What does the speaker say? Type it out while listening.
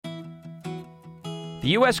The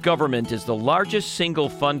U.S. government is the largest single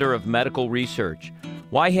funder of medical research.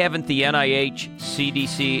 Why haven't the NIH,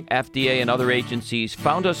 CDC, FDA, and other agencies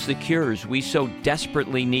found us the cures we so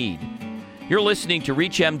desperately need? You're listening to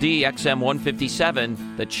ReachMD XM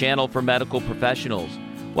 157, the channel for medical professionals.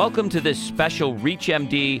 Welcome to this special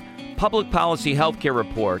ReachMD Public Policy Healthcare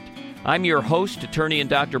Report. I'm your host, attorney and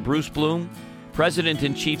Dr. Bruce Bloom, President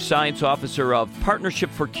and Chief Science Officer of Partnership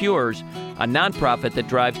for Cures, a nonprofit that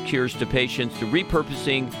drives cures to patients through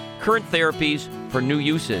repurposing current therapies for new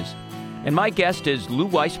uses. And my guest is Lou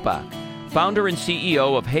Weisbach, founder and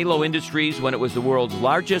CEO of Halo Industries when it was the world's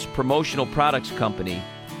largest promotional products company,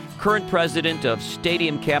 current president of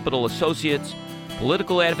Stadium Capital Associates,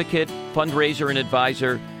 political advocate, fundraiser, and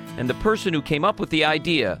advisor, and the person who came up with the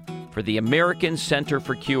idea for the American Center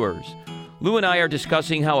for Cures. Lou and I are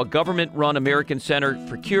discussing how a government-run American Center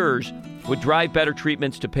for Cures would drive better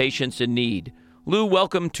treatments to patients in need. Lou,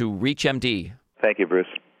 welcome to ReachMD. Thank you, Bruce.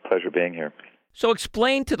 Pleasure being here. So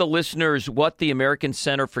explain to the listeners what the American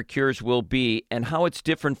Center for Cures will be and how it's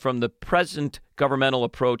different from the present governmental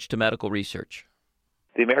approach to medical research.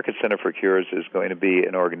 The American Center for Cures is going to be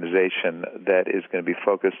an organization that is going to be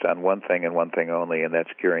focused on one thing and one thing only, and that's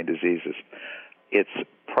curing diseases. Its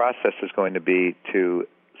process is going to be to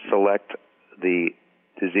select the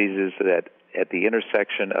diseases that at the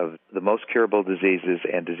intersection of the most curable diseases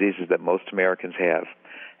and diseases that most Americans have,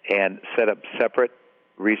 and set up separate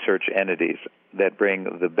research entities that bring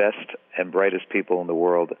the best and brightest people in the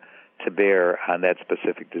world to bear on that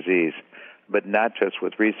specific disease, but not just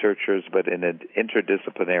with researchers, but in an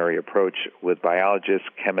interdisciplinary approach with biologists,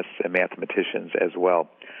 chemists, and mathematicians as well.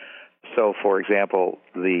 So, for example,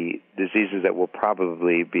 the diseases that will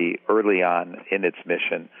probably be early on in its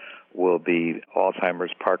mission will be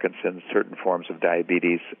Alzheimer's, Parkinson's, certain forms of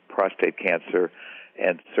diabetes, prostate cancer,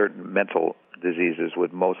 and certain mental diseases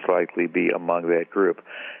would most likely be among that group.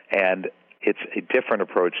 And it's a different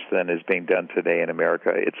approach than is being done today in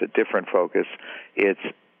America. It's a different focus. It's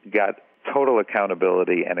got total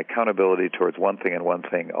accountability and accountability towards one thing and one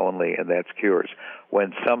thing only, and that's cures.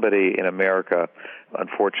 When somebody in America,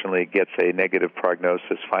 unfortunately, gets a negative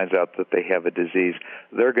prognosis, finds out that they have a disease,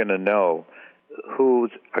 they're going to know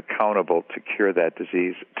who's accountable to cure that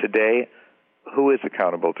disease. Today, who is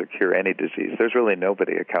accountable to cure any disease? There's really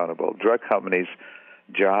nobody accountable. Drug companies'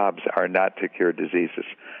 jobs are not to cure diseases.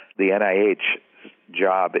 The NIH's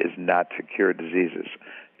job is not to cure diseases.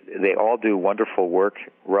 They all do wonderful work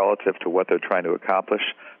relative to what they're trying to accomplish,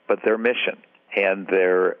 but their mission and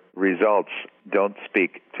their results don't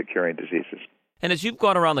speak to curing diseases. And as you've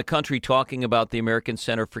gone around the country talking about the American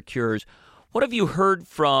Center for Cures, what have you heard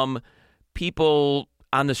from people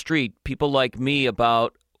on the street, people like me,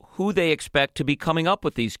 about who they expect to be coming up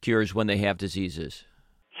with these cures when they have diseases?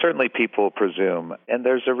 Certainly people presume, and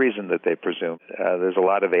there's a reason that they presume. There's a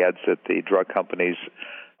lot of ads that the drug companies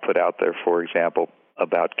put out there, for example,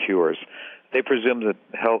 about cures. They presume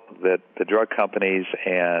that the drug companies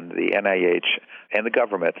and the NIH and the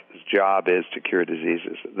government's job is to cure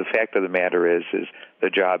diseases. The fact of the matter is their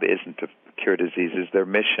job isn't to cure diseases. Their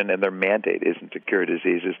mission and their mandate isn't to cure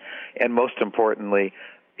diseases. And most importantly,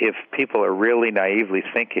 if people are really naively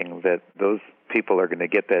thinking that those people are going to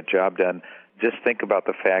get that job done, just think about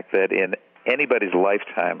the fact that in anybody's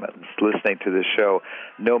lifetime listening to this show,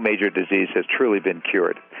 no major disease has truly been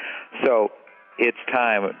cured. So it's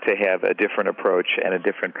time to have a different approach and a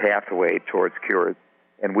different pathway towards cures.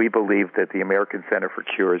 And we believe that the American Center for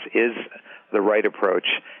Cures is the right approach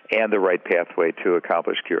and the right pathway to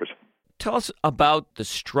accomplish cures. Tell us about the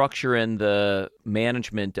structure and the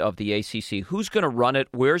management of the ACC. Who's going to run it?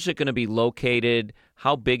 Where's it going to be located?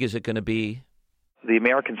 How big is it going to be? The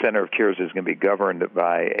American Center of Cures is going to be governed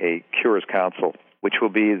by a Cures Council, which will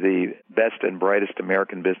be the best and brightest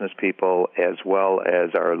American business people as well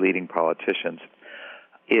as our leading politicians.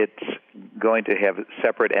 It's going to have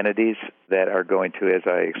separate entities that are going to, as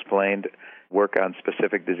I explained, work on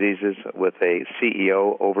specific diseases with a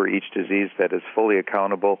CEO over each disease that is fully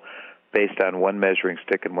accountable based on one measuring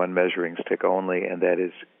stick and one measuring stick only, and that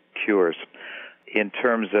is cures. In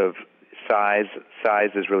terms of size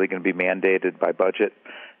is really going to be mandated by budget.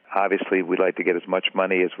 Obviously, we'd like to get as much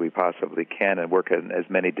money as we possibly can and work on as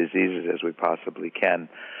many diseases as we possibly can.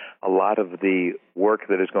 A lot of the work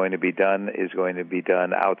that is going to be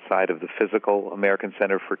done outside of the physical American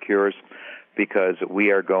Center for Cures, because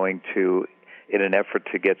we are going to, in an effort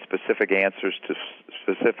to get specific answers to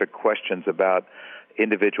specific questions about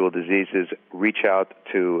individual diseases, reach out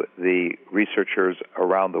to the researchers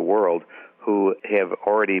around the world who have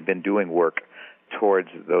already been doing work towards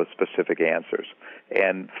those specific answers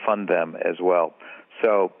and fund them as well.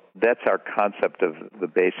 So that's our concept of the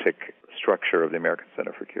basic structure of the American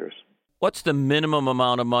Center for Cures. What's the minimum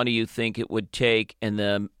amount of money you think it would take and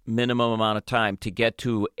the minimum amount of time to get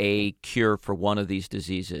to a cure for one of these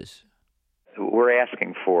diseases? We're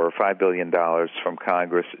asking for $5 billion from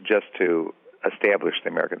Congress just to establish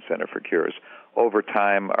the American Center for Cures. Over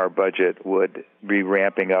time, our budget would be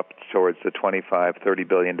ramping up towards the $25-30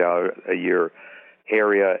 billion a year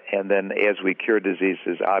area, and then as we cure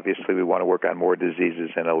diseases, obviously we want to work on more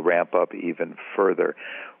diseases, and it'll ramp up even further.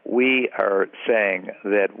 We are saying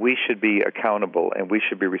that we should be accountable and we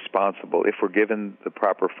should be responsible if we're given the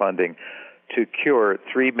proper funding to cure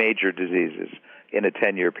 3 major diseases in a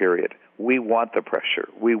 10-year period. We want the pressure.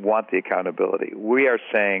 We want the accountability. We are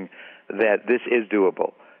saying that this is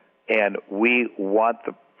doable, and we want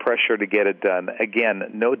the pressure to get it done. Again,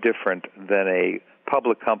 no different than a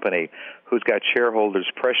public company who's got shareholders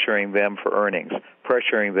pressuring them for earnings,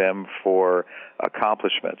 pressuring them for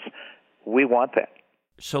accomplishments. We want that.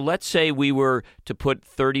 So let's say we were to put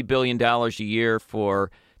 $30 billion a year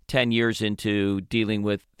for 10 years into dealing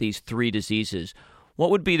with these 3 diseases.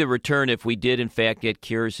 What would be the return if we did, in fact, get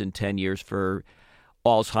cures in 10 years for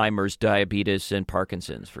Alzheimer's, diabetes, and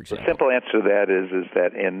Parkinson's, for example? The simple answer to that is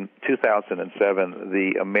that in 2007,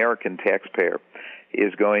 the American taxpayer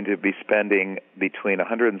is going to be spending between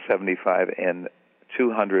 $175 and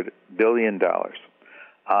 $200 billion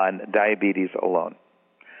on diabetes alone.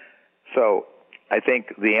 So I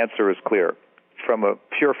think the answer is clear. From a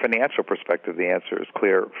pure financial perspective, the answer is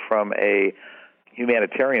clear. From a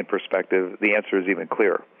humanitarian perspective, the answer is even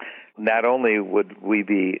clearer. Not only would we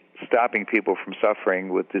be stopping people from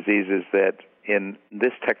suffering with diseases that in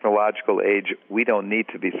this technological age we don't need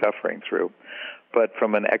to be suffering through, but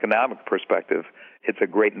from an economic perspective, it's a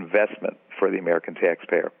great investment for the American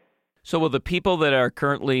taxpayer. So will the people that are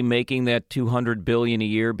currently making that $200 billion a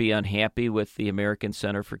year be unhappy with the American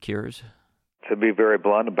Center for Cures? To be very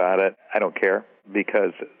blunt about it, I don't care,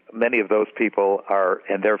 because many of those people are,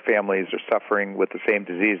 and their families are suffering with the same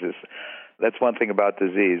diseases. That's one thing about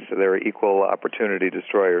disease. They're equal opportunity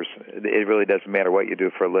destroyers. It really doesn't matter what you do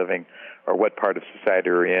for a living or what part of society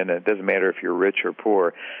you're in. It doesn't matter if you're rich or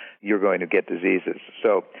poor. You're going to get diseases.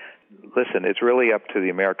 So, listen, it's really up to the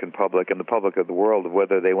American public and the public of the world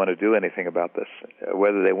whether they want to do anything about this,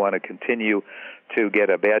 whether they want to continue to get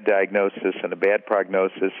a bad diagnosis and a bad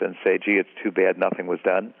prognosis and say, gee, it's too bad nothing was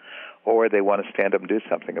done, or they want to stand up and do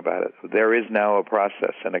something about it. There is now a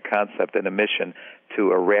process and a concept and a mission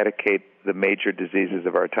to eradicate the major diseases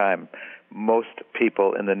of our time. Most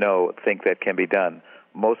people in the know think that can be done.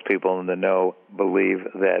 Most people in the know believe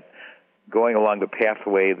that going along the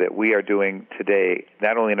pathway that we are doing today,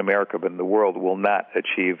 not only in America but in the world, will not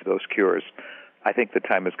achieve those cures. I think the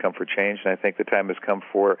time has come for change, and I think the time has come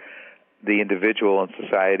for the individual and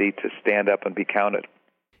society to stand up and be counted.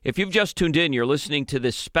 If you've just tuned in, you're listening to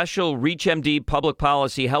this special ReachMD Public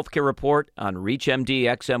Policy Healthcare Report on ReachMD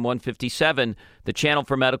XM 157, the channel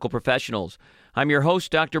for medical professionals. I'm your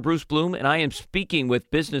host, Dr. Bruce Bloom, and I am speaking with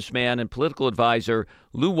businessman and political advisor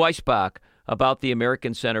Lou Weisbach about the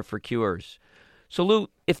American Center for Cures. So, Lou,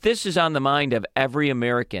 if this is on the mind of every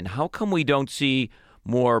American, how come we don't see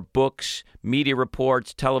more books, media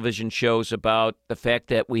reports, television shows about the fact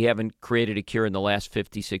that we haven't created a cure in the last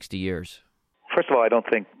 50, 60 years? First of all, I don't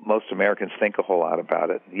think most Americans think a whole lot about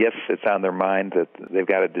it. Yes, it's on their mind that they've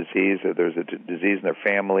got a disease or there's a disease in their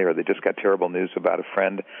family or they just got terrible news about a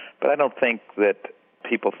friend, but I don't think that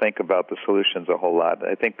people think about the solutions a whole lot.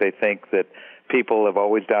 I think they think that people have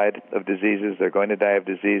always died of diseases, they're going to die of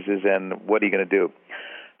diseases, and what are you going to do?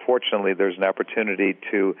 Fortunately, there's an opportunity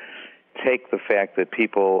to take the fact that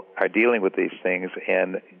people are dealing with these things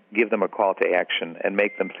and give them a call to action and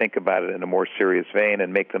make them think about it in a more serious vein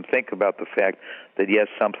and make them think about the fact that, yes,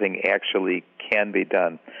 something actually can be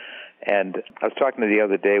done. And I was talking the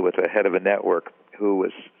other day with a head of a network who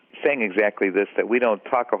was saying exactly this, that we don't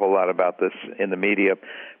talk a whole lot about this in the media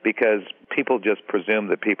because people just presume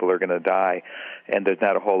that people are going to die and there's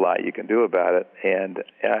not a whole lot you can do about it. And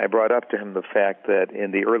I brought up to him the fact that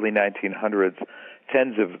in the early 1900s,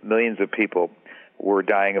 tens of millions of people were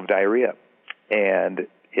dying of diarrhea. And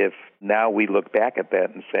if now we look back at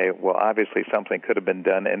that and say, well, obviously something could have been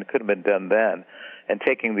done and could have been done then, and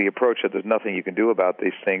taking the approach that there's nothing you can do about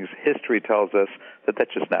these things, history tells us that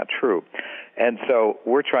that's just not true. And so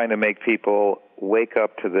we're trying to make people wake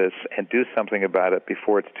up to this and do something about it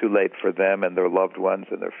before it's too late for them and their loved ones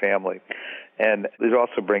and their family. And it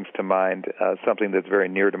also brings to mind something that's very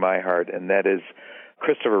near to my heart, and that is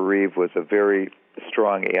Christopher Reeve was a very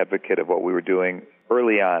strong advocate of what we were doing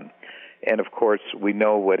early on. And, of course, we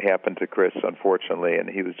know what happened to Chris, unfortunately, and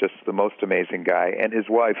he was just the most amazing guy. And his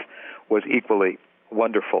wife was equally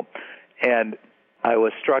wonderful. And I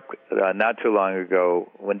was struck not too long ago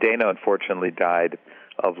when Dana unfortunately died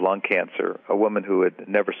of lung cancer, a woman who had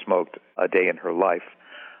never smoked a day in her life.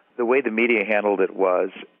 The way the media handled it was,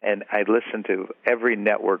 and I listened to every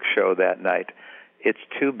network show that night, it's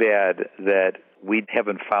too bad that we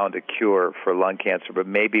haven't found a cure for lung cancer, but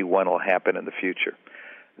maybe one will happen in the future.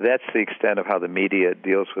 That's the extent of how the media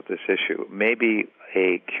deals with this issue. Maybe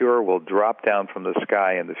a cure will drop down from the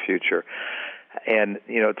sky in the future. And,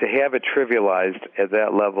 to have it trivialized at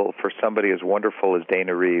that level for somebody as wonderful as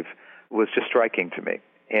Dana Reeve was just striking to me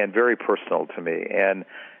and very personal to me. And,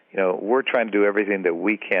 we're trying to do everything that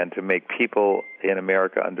we can to make people in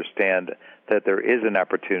America understand that there is an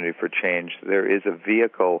opportunity for change. There is a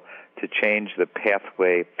vehicle to change the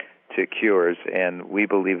pathway to cures, and we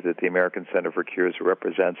believe that the American Center for Cures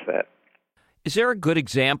represents that. Is there a good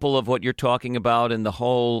example of what you're talking about in the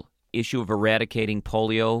whole issue of eradicating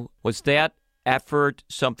polio? Was that effort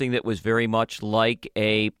something that was very much like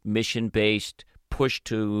a mission-based push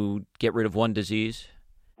to get rid of one disease?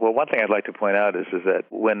 Well, one thing I'd like to point out is that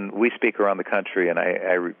when we speak around the country, and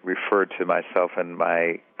I refer to myself and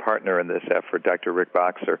my partner in this effort, Dr. Rick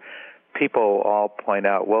Boxer, people all point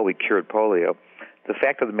out, well, we cured polio. The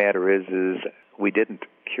fact of the matter is we didn't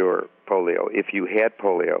cure polio. If you had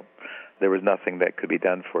polio, there was nothing that could be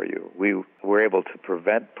done for you. We were able to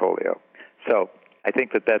prevent polio. So I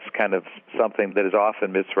think that that's kind of something that is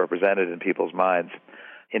often misrepresented in people's minds.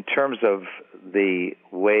 In terms of the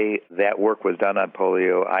way that work was done on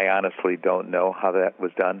polio, I honestly don't know how that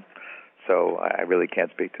was done, so I really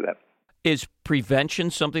can't speak to that. Is prevention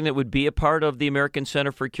something that would be a part of the American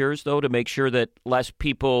Center for Cures, though, to make sure that less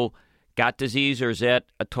people got disease, or is that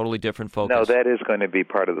a totally different focus? No, that is going to be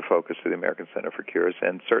part of the focus of the American Center for Cures,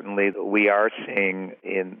 and certainly we are seeing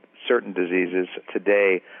in certain diseases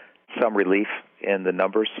today some relief in the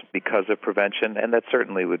numbers because of prevention, and that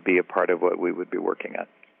certainly would be a part of what we would be working on.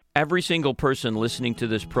 Every single person listening to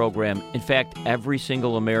this program, in fact, every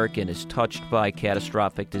single American is touched by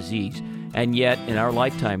catastrophic disease, and yet in our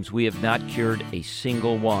lifetimes we have not cured a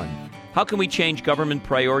single one. How can we change government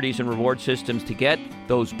priorities and reward systems to get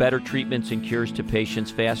those better treatments and cures to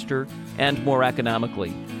patients faster and more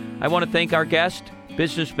economically? I want to thank our guest,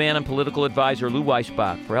 businessman and political advisor Lou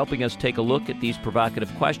Weisbach, for helping us take a look at these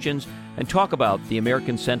provocative questions and talk about the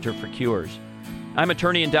American Center for Cures. I'm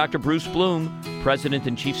attorney and Dr. Bruce Bloom, President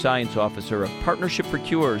and Chief Science Officer of Partnership for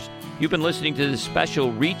Cures. You've been listening to this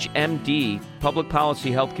special ReachMD Public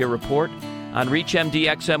Policy Healthcare Report on ReachMD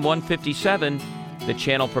XM 157, the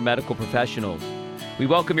channel for medical professionals. We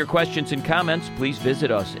welcome your questions and comments. Please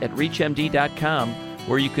visit us at ReachMD.com,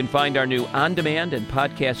 where you can find our new on-demand and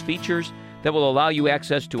podcast features that will allow you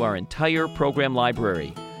access to our entire program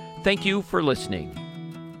library. Thank you for listening.